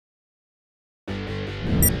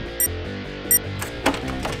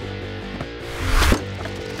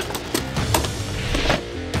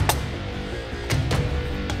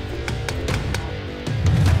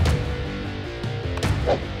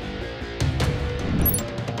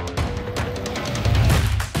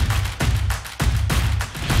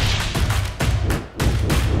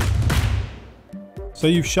So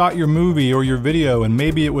you've shot your movie or your video and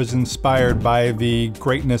maybe it was inspired by the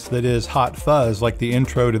greatness that is hot fuzz, like the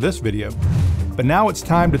intro to this video. But now it's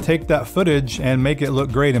time to take that footage and make it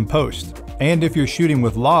look great in post. And if you're shooting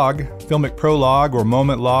with log, FiLMiC Pro log or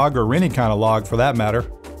moment log or any kind of log for that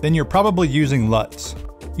matter, then you're probably using LUTs.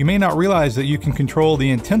 You may not realize that you can control the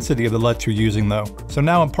intensity of the LUTs you're using though. So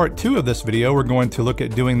now in part 2 of this video, we're going to look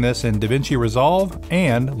at doing this in Davinci Resolve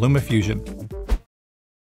and LumaFusion.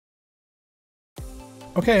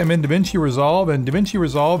 Okay, I'm in Davinci Resolve, and Davinci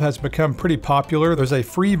Resolve has become pretty popular. There's a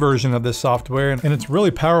free version of this software, and it's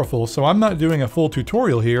really powerful, so I'm not doing a full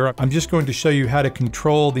tutorial here. I'm just going to show you how to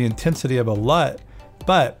control the intensity of a LUT,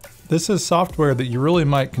 but this is software that you really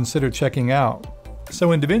might consider checking out.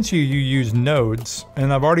 So in Davinci, you use nodes,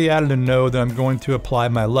 and I've already added a node that I'm going to apply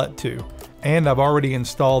my LUT to, and I've already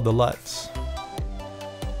installed the LUTs.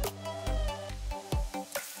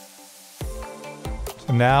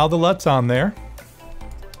 So now the LUT's on there.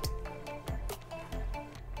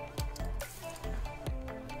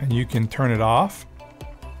 And you can turn it off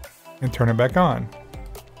and turn it back on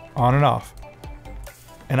and off.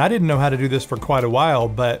 And I didn't know how to do this for quite a while,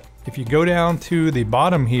 but if you go down to the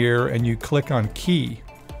bottom here and you click on key,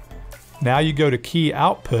 now you go to key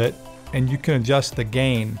output and you can adjust the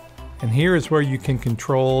gain. And here is where you can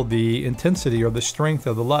control the intensity or the strength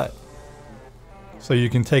of the LUT. So you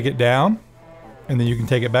can take it down and then you can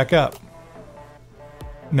take it back up.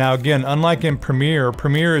 Now again, unlike in Premiere,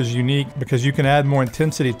 Premiere is unique because you can add more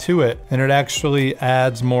intensity to it and it actually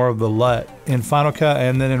adds more of the LUT. In Final Cut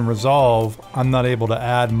and then in Resolve, I'm not able to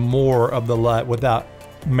add more of the LUT without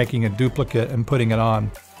making a duplicate and putting it on.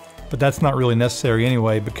 But that's not really necessary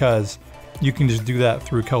anyway because you can just do that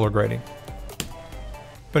through color grading.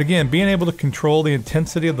 But again, being able to control the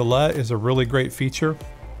intensity of the LUT is a really great feature.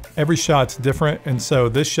 Every shot's different, and so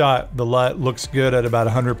this shot, the LUT looks good at about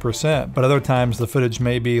 100%, but other times the footage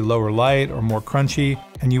may be lower light or more crunchy,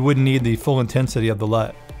 and you wouldn't need the full intensity of the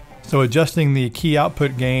LUT. So adjusting the key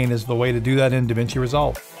output gain is the way to do that in Davinci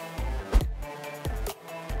Resolve.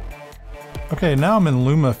 Okay, now I'm in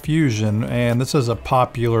LumaFusion, and this is a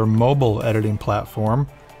popular mobile editing platform.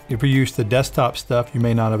 If you're used to desktop stuff, you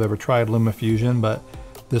may not have ever tried LumaFusion, but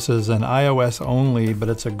this is an iOS only, but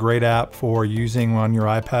it's a great app for using on your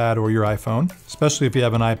iPad or your iPhone, especially if you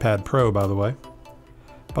have an iPad Pro, by the way.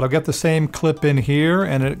 But I've got the same clip in here,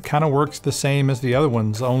 and it kind of works the same as the other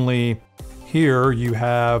ones, only here you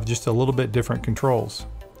have just a little bit different controls.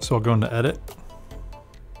 So I'll go into Edit,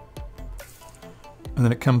 and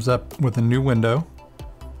then it comes up with a new window,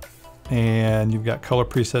 and you've got color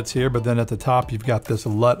presets here, but then at the top you've got this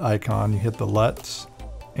LUT icon. You hit the LUTs,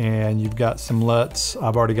 and you've got some LUTs.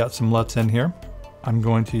 I've already got some LUTs in here. I'm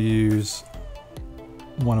going to use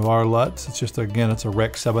one of our LUTs. It's just, again, it's a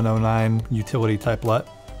Rec 709 utility type LUT.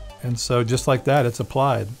 And so just like that, it's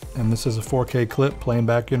applied. And this is a 4K clip playing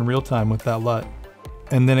back in real time with that LUT.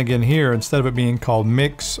 And then again here, instead of it being called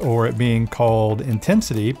mix or it being called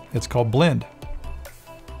intensity, it's called blend.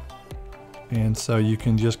 And so you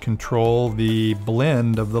can just control the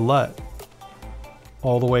blend of the LUT.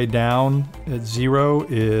 All the way down at 0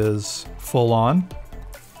 is full on.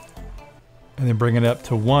 And then bring it up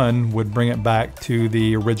to 1 would bring it back to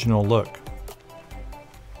the original look.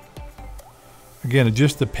 Again, it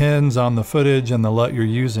just depends on the footage and the LUT you're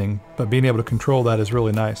using, but being able to control that is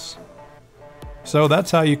really nice. So that's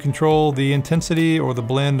how you control the intensity or the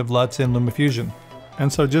blend of LUTs in LumaFusion.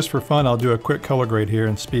 And so just for fun, I'll do a quick color grade here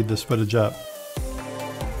and speed this footage up.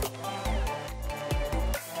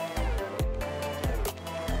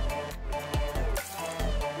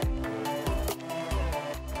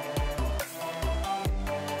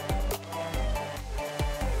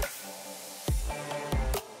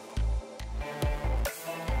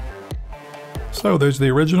 So there's the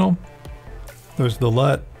original, there's the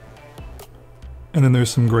LUT, and then there's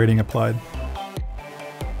some grading applied.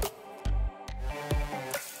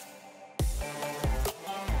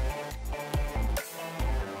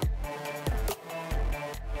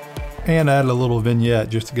 And add a little vignette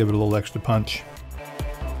just to give it a little extra punch.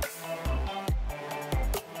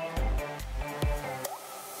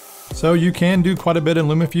 So you can do quite a bit in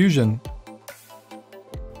LumaFusion.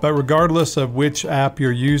 But regardless of which app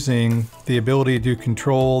you're using, the ability to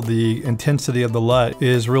control the intensity of the LUT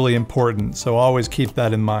is really important, so always keep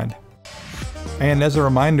that in mind. And as a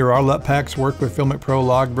reminder, our LUT Packs work with FiLMiC Pro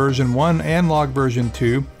Log version 1 and Log version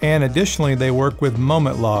 2, and additionally they work with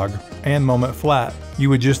Moment Log and Moment Flat. You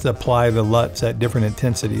would just apply the LUTs at different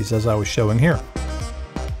intensities as I was showing here.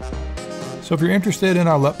 So if you're interested in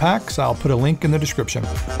our LUT Packs, I'll put a link in the description.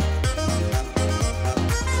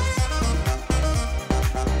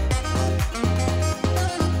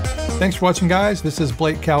 Thanks for watching, guys. This is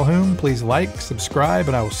Blake Calhoun. Please like, subscribe,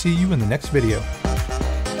 and I will see you in the next video.